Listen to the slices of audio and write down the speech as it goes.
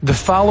The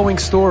following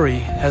story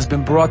has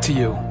been brought to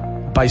you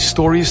by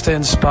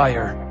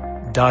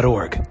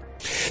StoriesToInspire.org.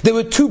 There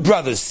were two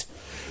brothers,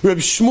 Reb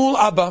Shmuel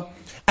Abba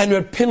and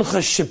Reb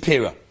Pinchas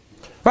Shapira.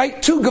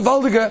 Right? Two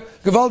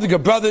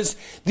gewaldige brothers.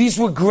 These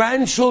were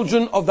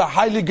grandchildren of the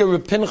Heilige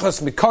Reb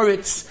Pinchas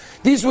Mikoritz.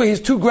 These were his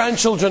two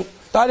grandchildren.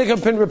 The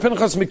Heilige Reb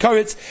Pinchas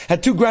Mikoritz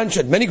had two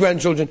grandchildren, many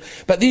grandchildren,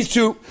 but these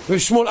two, Reb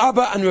Shmuel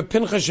Abba and Reb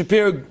Pinchas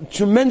Shapira,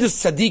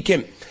 tremendous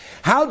tzaddikim.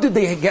 How did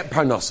they get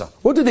parnasa?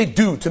 What did they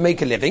do to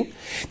make a living?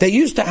 They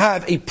used to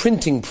have a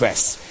printing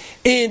press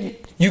in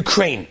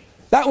Ukraine.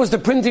 That was the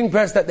printing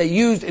press that they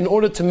used in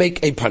order to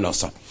make a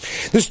parnasa.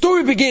 The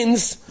story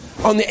begins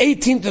on the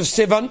 18th of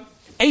Sivan,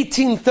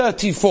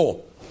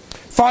 1834,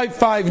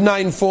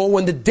 5594,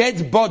 when the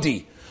dead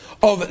body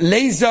of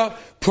Lezer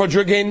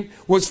Prodrogin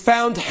was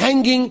found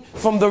hanging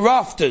from the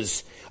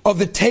rafters of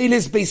the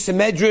Teilis Beis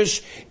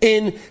Medrash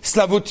in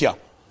Slavutia.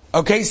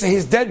 Okay, so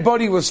his dead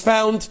body was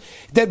found,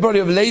 dead body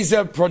of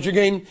Lezer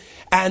Prodrogin,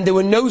 and there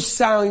were no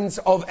signs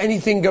of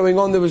anything going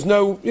on. There was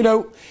no,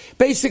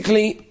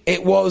 basically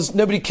it was,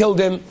 nobody killed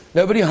him,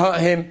 nobody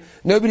hurt him,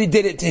 nobody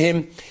did it to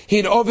him.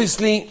 He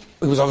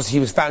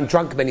was found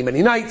drunk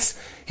many nights.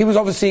 He was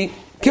obviously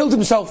killed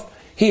himself.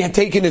 He had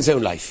taken his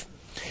own life.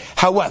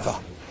 However,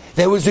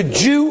 there was a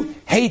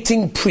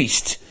Jew-hating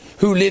priest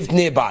who lived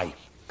nearby,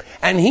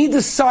 and he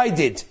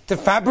decided to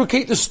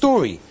fabricate the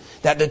story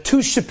that the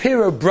two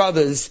Shapiro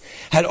brothers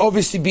had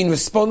obviously been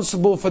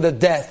responsible for the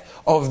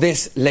death of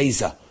this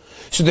Lezer.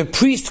 So the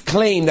priest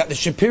claimed that the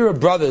Shapiro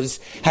brothers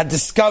had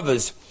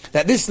discovered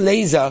that this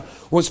Lezer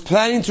was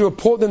planning to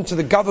report them to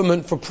the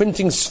government for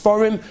printing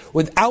Sforim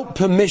without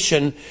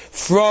permission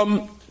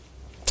from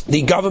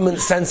the government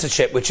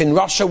censorship, which in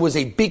Russia was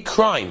a big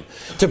crime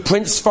to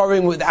print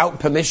Sforim without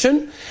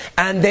permission.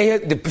 And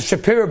the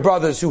Shapiro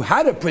brothers, who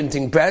had a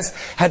printing press,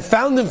 had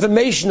found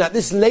information that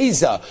this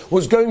Lezer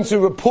was going to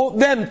report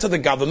them to the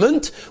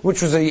government,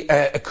 which was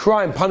a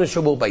crime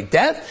punishable by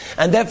death,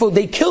 and therefore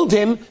they killed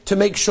him to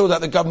make sure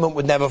that the government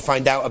would never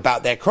find out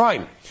about their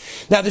crime.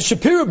 Now, the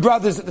Shapiro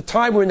brothers at the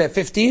time were in their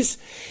 50s.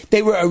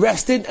 They were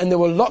arrested and they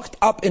were locked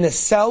up in a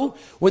cell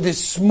with a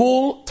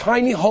small,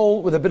 tiny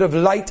hole with a bit of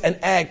light and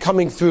air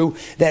coming through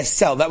their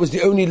cell. That was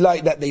the only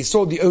light that they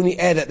saw, the only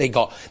air that they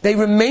got. They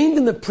remained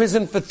in the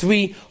prison for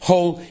 3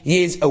 whole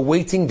years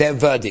awaiting their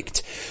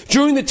verdict.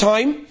 During the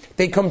time,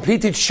 they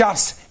completed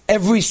Shas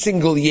every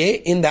single year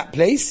in that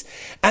place,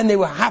 and they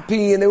were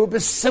happy and they were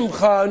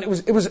besimcha, and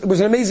it was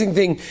an amazing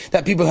thing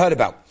that people heard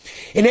about.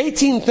 In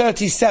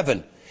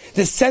 1837,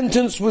 the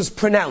sentence was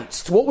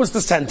pronounced. What was the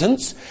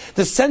sentence?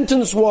 The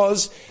sentence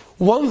was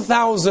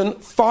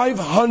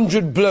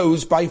 1,500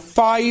 blows by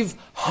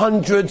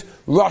 500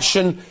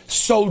 Russian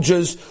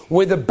soldiers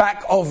with the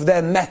back of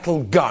their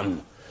metal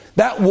gun.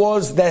 That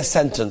was their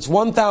sentence.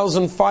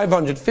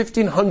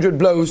 1,500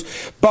 blows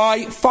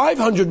by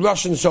 500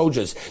 Russian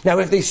soldiers. Now,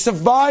 if they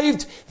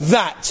survived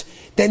that,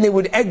 then they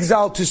would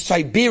exile to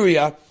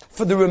Siberia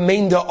for the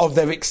remainder of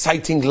their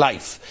exciting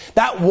life.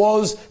 That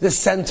was the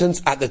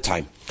sentence at the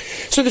time.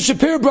 So the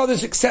Shapiro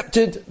brothers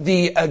accepted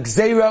the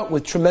Gzeira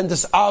with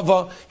tremendous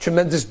ava,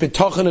 tremendous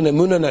bitochen and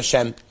emunah in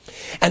Hashem.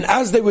 And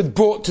as they were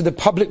brought to the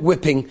public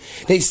whipping,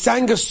 they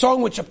sang a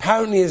song which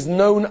apparently is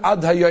known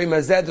ad hayoim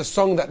hazeh, the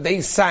song that they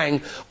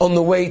sang on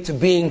the way to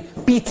being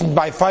beaten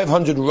by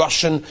 500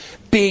 Russian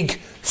big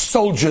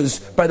soldiers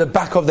by the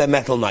back of their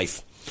metal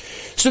knife.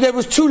 So there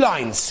was 2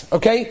 lines,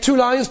 okay? 2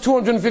 lines,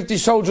 250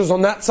 soldiers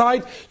on that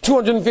side,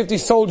 250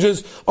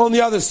 soldiers on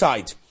the other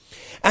side.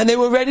 And they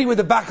were ready with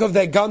the back of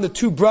their gun. The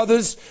 2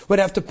 brothers would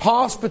have to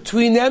pass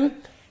between them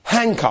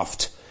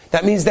handcuffed.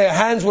 That means their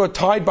hands were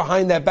tied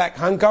behind their back,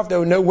 handcuffed. There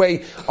was no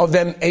way of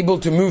them able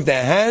to move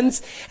their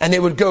hands. And they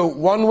would go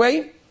one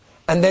way,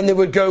 and then they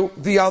would go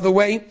the other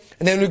way,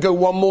 and then they would go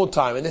one more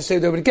time. And they say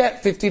they would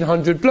get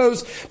 1,500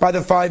 blows by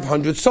the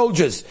 500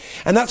 soldiers.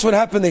 And that's what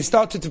happened. They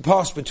started to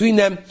pass between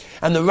them,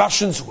 and the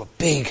Russians, who were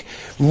big,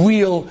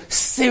 real,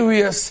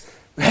 serious,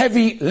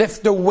 heavy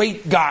lifter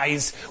weight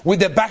guys with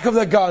the back of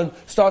the gun,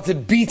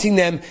 started beating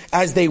them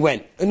as they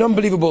went. An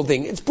unbelievable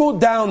thing. It's brought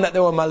down that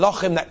there were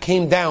malachim that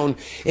came down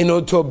in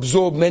order to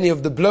absorb many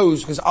of the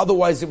blows, because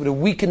otherwise it would have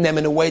weakened them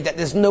in a way that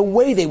there's no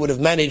way they would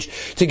have managed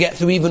to get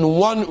through even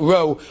one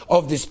row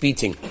of this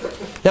beating.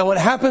 Now, what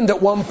happened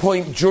at one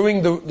point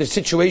during the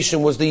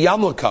situation was the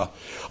yarmulke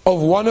of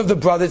one of the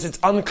brothers, it's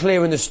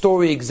unclear in the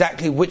story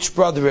exactly which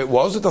brother it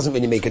was, it doesn't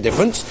really make a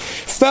difference,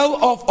 fell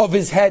off of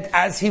his head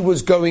as he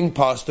was going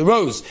past the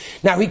rows.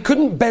 Now, he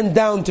couldn't bend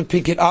down to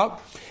pick it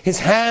up. His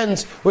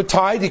hands were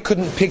tied. He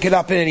couldn't pick it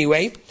up in any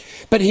way.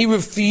 But he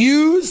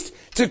refused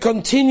to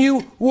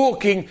continue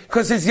walking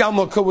because his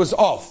yarmulke was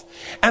off.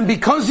 And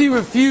because he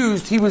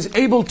refused, he was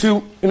able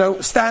to,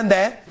 stand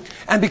there.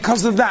 And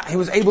because of that, he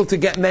was able to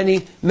get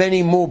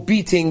many more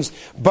beatings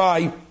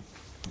by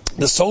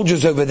the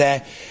soldiers over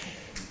there.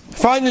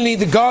 Finally,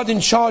 the guard in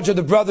charge of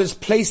the brothers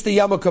placed the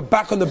yarmulke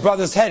back on the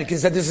brother's head, because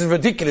he said, this is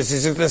ridiculous,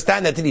 he's going to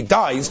stand there till he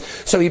dies.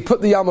 So he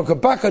put the yarmulke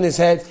back on his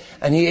head,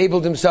 and he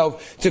enabled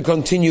himself to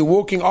continue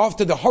walking.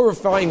 After the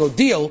horrifying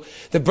ordeal,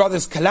 the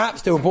brothers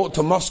collapsed. They were brought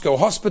to Moscow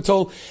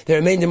hospital. They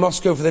remained in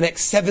Moscow for the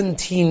next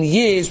 17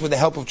 years with the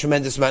help of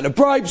tremendous amount of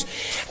bribes,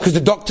 because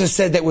the doctors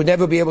said they would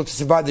never be able to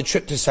survive the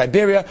trip to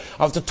Siberia.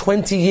 After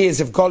 20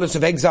 years of galus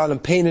of exile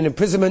and pain and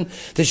imprisonment,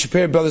 the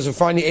Shapira brothers were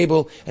finally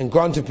able and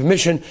granted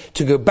permission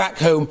to go back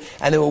home,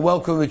 and they were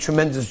welcomed with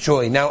tremendous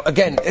joy. Now,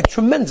 again, a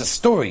tremendous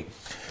story.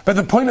 But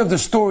the point of the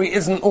story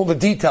isn't all the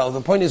details.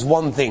 The point is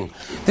one thing.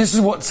 This is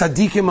what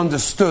tzaddikim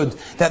understood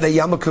that the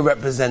yarmulke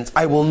represents.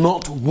 I will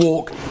not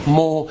walk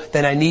more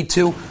than I need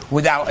to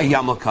without a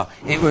yarmulke.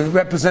 It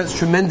represents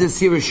tremendous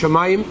yiras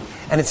shamayim,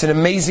 and it's an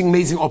amazing,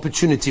 amazing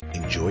opportunity.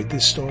 Enjoyed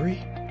this story?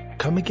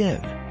 Come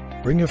again.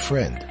 Bring a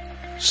friend.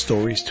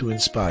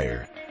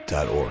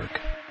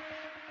 StoriesToInspire.org